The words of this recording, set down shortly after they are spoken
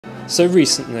So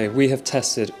recently we have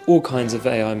tested all kinds of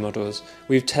AI models.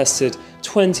 We've tested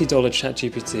 $20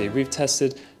 ChatGPT, we've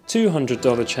tested $200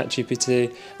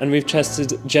 ChatGPT, and we've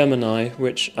tested Gemini,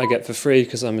 which I get for free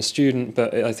because I'm a student,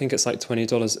 but I think it's like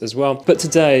 $20 as well. But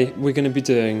today we're going to be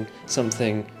doing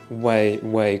something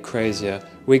way crazier.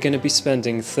 We're going to be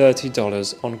spending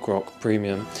 $30 on Grok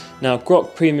Premium. Now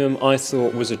Grok Premium I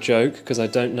thought was a joke because I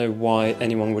don't know why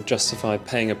anyone would justify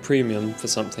paying a premium for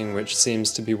something which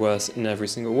seems to be worse in every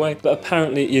single way, but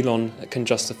apparently Elon can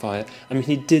justify it. I mean,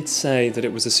 he did say that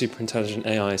it was a super intelligent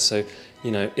AI, so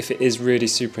you know, if it is really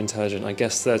super intelligent, I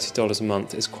guess $30 a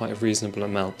month is quite a reasonable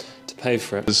amount to pay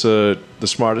for it. It's the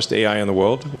smartest AI in the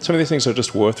world. Some of these things are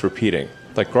just worth repeating.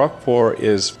 Like Grok 4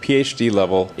 is PhD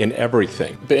level in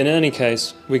everything. But in any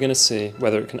case, we're going to see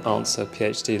whether it can answer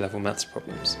PhD level maths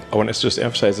problems. I want to just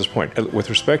emphasize this point. With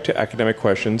respect to academic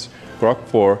questions, Grok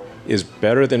 4 is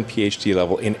better than PhD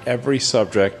level in every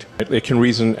subject. It can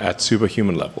reason at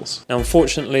superhuman levels. Now,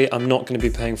 unfortunately, I'm not going to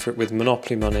be paying for it with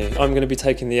Monopoly money. I'm going to be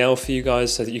taking the L for you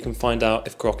guys so that you can find out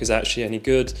if Grok is actually any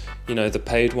good, you know, the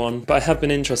paid one. But I have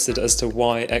been interested as to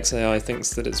why XAI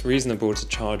thinks that it's reasonable to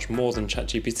charge more than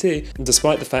ChatGPT,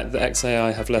 despite the fact that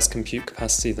XAI have less compute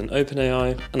capacity than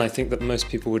OpenAI. And I think that most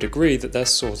people would agree that they're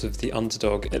sort of the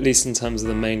underdog, at least in terms of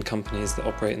the main companies that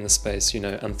operate in the space, you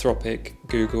know, Anthropic,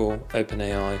 Google,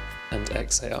 OpenAI, and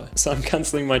XAI. So I'm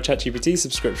cancelling my ChatGPT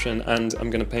subscription and I'm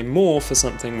going to pay more for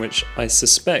something which I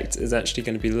suspect is actually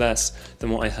going to be less than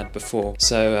what I had before.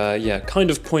 So yeah, kind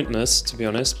of pointless to be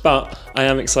honest, but I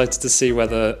am excited to see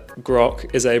whether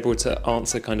Grok is able to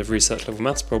answer kind of research level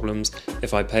maths problems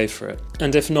if I pay for it.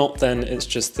 And if not, then it's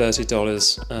just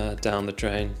 $30 down the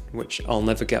drain, which I'll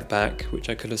never get back, which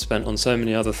I could have spent on so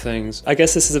many other things. I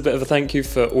guess this is a bit of a thank you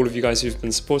for all of you guys who've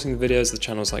been supporting the videos. The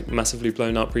channel's like massively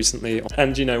blown up recently,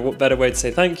 and you know, what better way to say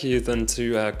thank you than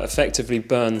to effectively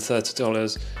burn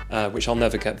 $30, which I'll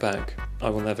never get back. I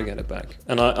will never get it back.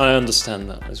 And I understand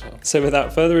that as well. So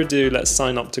without further ado, let's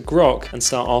sign up to Grok and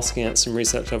start asking it some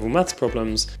research level maths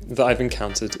problems that I've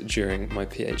encountered during my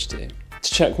PhD.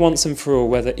 To check once and for all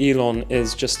whether Elon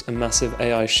is just a massive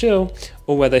AI shill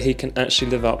or whether he can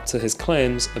actually live up to his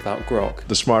claims about Grok.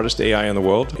 The smartest AI in the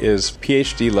world is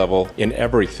PhD level in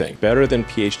everything. Better than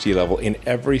PhD level in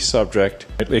every subject.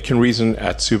 It can reason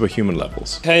at superhuman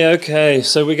levels. Okay,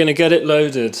 so we're gonna get it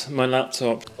loaded, my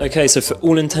laptop. Okay, so for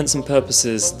all intents and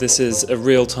purposes, this is a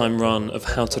real-time run of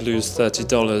how to lose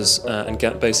 $30 and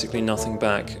get basically nothing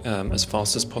back as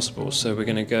fast as possible. So we're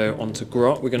gonna go onto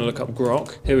Grok, we're gonna look up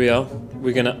Grok. Here we are.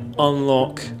 We're gonna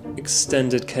unlock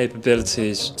extended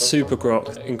capabilities, Super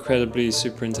Grok, incredibly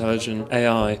super intelligent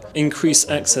AI, increase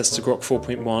access to Grok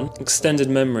 4.1, extended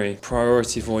memory,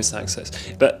 priority voice access.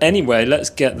 But anyway, let's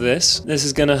get this. This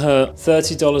is gonna hurt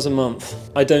 $30 a month.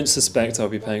 I don't suspect I'll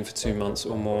be paying for 2 months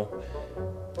or more.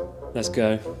 Let's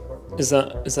go. Is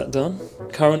that done?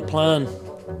 Current plan.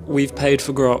 We've paid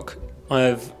for Grok. I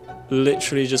have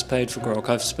literally just paid for Grok.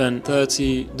 I've spent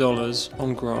 $30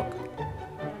 on Grok.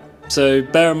 So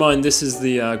bear in mind, this is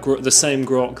the same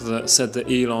Grok that said that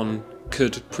Elon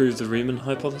could prove the Riemann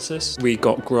hypothesis. We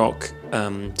got Grok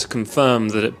to confirm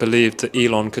that it believed that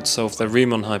Elon could solve the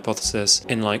Riemann hypothesis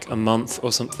in like a month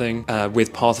or something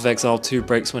with Path of Exile 2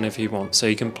 breaks whenever he wants. So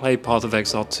he can play Path of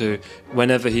Exile 2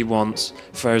 whenever he wants,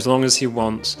 for as long as he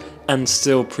wants, and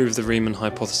still prove the Riemann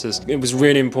hypothesis. It was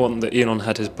really important that Elon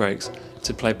had his breaks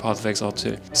to play Path of Exile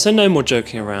 2. So no more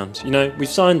joking around. You know, we've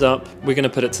signed up, we're going to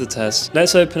put it to the test.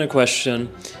 Let's open a question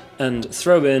and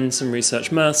throw in some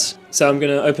research maths. So I'm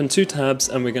going to open 2 tabs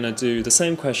and we're going to do the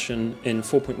same question in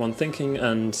 4.1 Thinking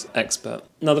and Expert.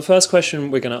 Now the first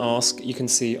question we're going to ask, you can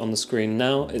see on the screen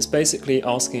now, it's basically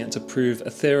asking it to prove a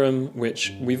theorem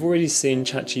which we've already seen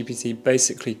ChatGPT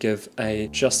basically give a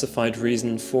justified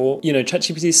reason for. You know,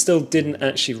 ChatGPT still didn't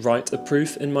actually write a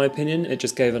proof in my opinion, it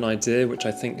just gave an idea which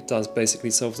I think does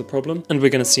basically solve the problem. And we're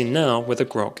going to see now whether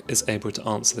Grok is able to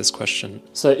answer this question.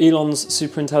 So Elon's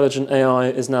super intelligent AI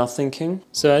is now thinking.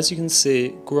 So as you can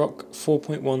see, Grok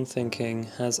 4.1 Thinking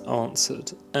has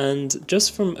answered, and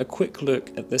just from a quick look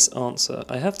at this answer,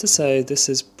 I have to say this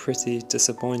is pretty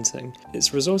disappointing.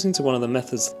 It's resorting to one of the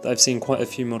methods that I've seen quite a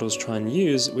few models try and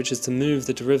use, which is to move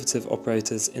the derivative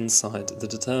operators inside the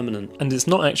determinant. And it's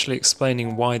not actually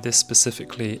explaining why this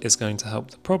specifically is going to help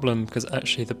the problem, because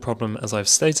actually the problem, as I've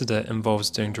stated it,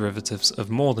 involves doing derivatives of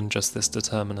more than just this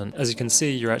determinant. As you can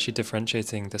see, you're actually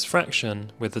differentiating this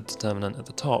fraction with the determinant at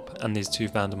the top and these 2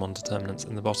 Vandermonde determinants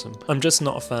in the bottom. I'm just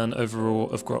not a fan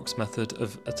overall of Grok's method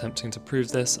of attempting to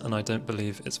prove this, and I don't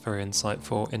believe it's very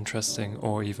insightful, interesting,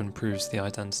 or even proves the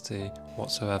identity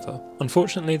whatsoever.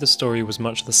 Unfortunately, the story was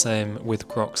much the same with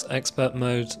Grok's expert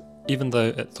mode. Even though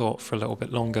it thought for a little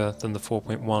bit longer than the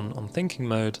 4.1 on thinking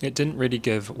mode, it didn't really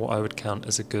give what I would count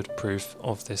as a good proof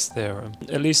of this theorem,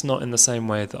 at least not in the same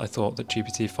way that I thought that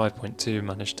GPT 5.2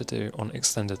 managed to do on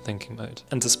extended thinking mode.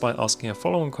 And despite asking a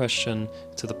follow-on question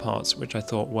to the parts which I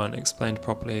thought weren't explained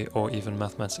properly or even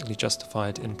mathematically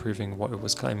justified in proving what it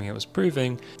was claiming it was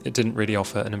proving, it didn't really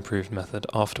offer an improved method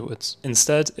afterwards.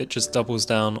 Instead, it just doubles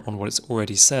down on what it's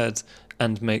already said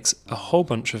and makes a whole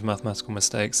bunch of mathematical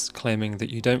mistakes, claiming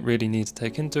that you don't really need to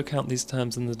take into account these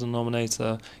terms in the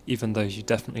denominator, even though you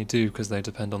definitely do because they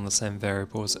depend on the same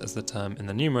variables as the term in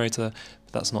the numerator,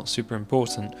 but that's not super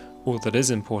important. All that is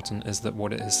important is that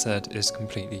what it has said is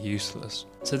completely useless.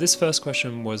 So this first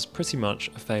question was pretty much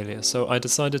a failure, so I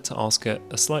decided to ask it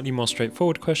a slightly more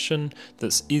straightforward question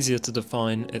that's easier to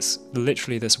define. It's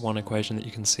literally this one equation that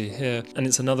you can see here, and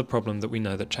it's another problem that we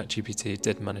know that ChatGPT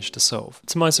did manage to solve.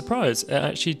 To my surprise, it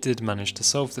actually did manage to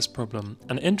solve this problem,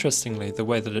 and interestingly, the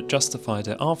way that it justified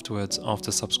it afterwards,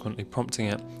 after subsequently prompting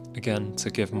it, again to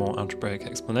give more algebraic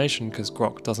explanation, because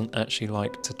Grok doesn't actually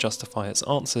like to justify its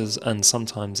answers, and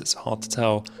sometimes it's hard to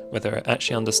tell whether it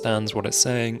actually understands what it's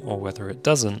saying or whether it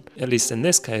doesn't. At least in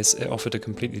this case, it offered a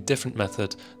completely different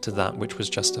method to that which was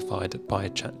justified by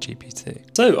ChatGPT.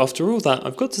 So after all that,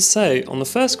 I've got to say, on the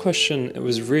first question it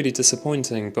was really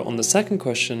disappointing, but on the second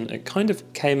question it kind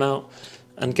of came out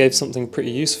and gave something pretty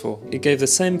useful. It gave the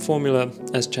same formula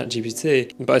as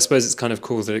ChatGPT, but I suppose it's kind of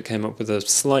cool that it came up with a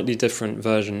slightly different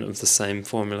version of the same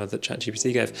formula that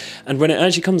ChatGPT gave. And when it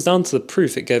actually comes down to the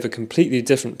proof, it gave a completely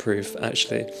different proof,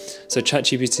 actually. So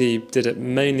ChatGPT did it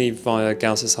mainly via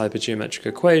Gauss's hypergeometric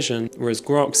equation, whereas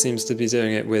Grok seems to be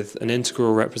doing it with an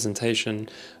integral representation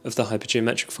of the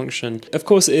hypergeometric function. Of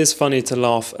course, it is funny to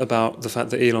laugh about the fact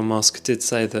that Elon Musk did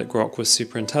say that Grok was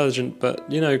super intelligent, but,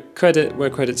 you know, credit where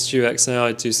credit's due,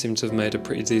 XAI do seem to have made a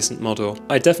pretty decent model.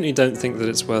 I definitely don't think that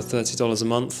it's worth $30 a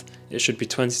month. It should be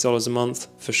 $20 a month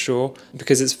for sure,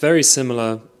 because it's very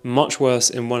similar, much worse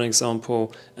in one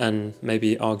example, and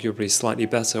maybe arguably slightly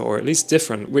better, or at least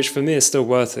different, which for me is still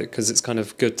worth it, because it's kind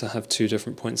of good to have two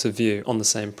different points of view on the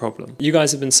same problem. You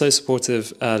guys have been so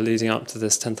supportive leading up to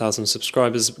this 10,000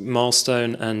 subscribers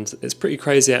milestone, and it's pretty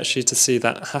crazy actually to see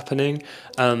that happening.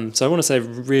 So I want to say a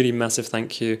really massive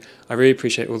thank you. I really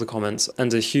appreciate all the comments,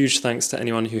 and a huge thanks to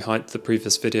anyone who hyped the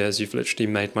previous videos. You've literally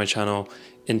made my channel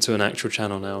into an actual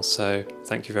channel now, so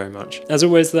thank you very much. As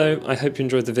always though, I hope you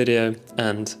enjoyed the video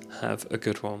and have a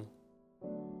good one.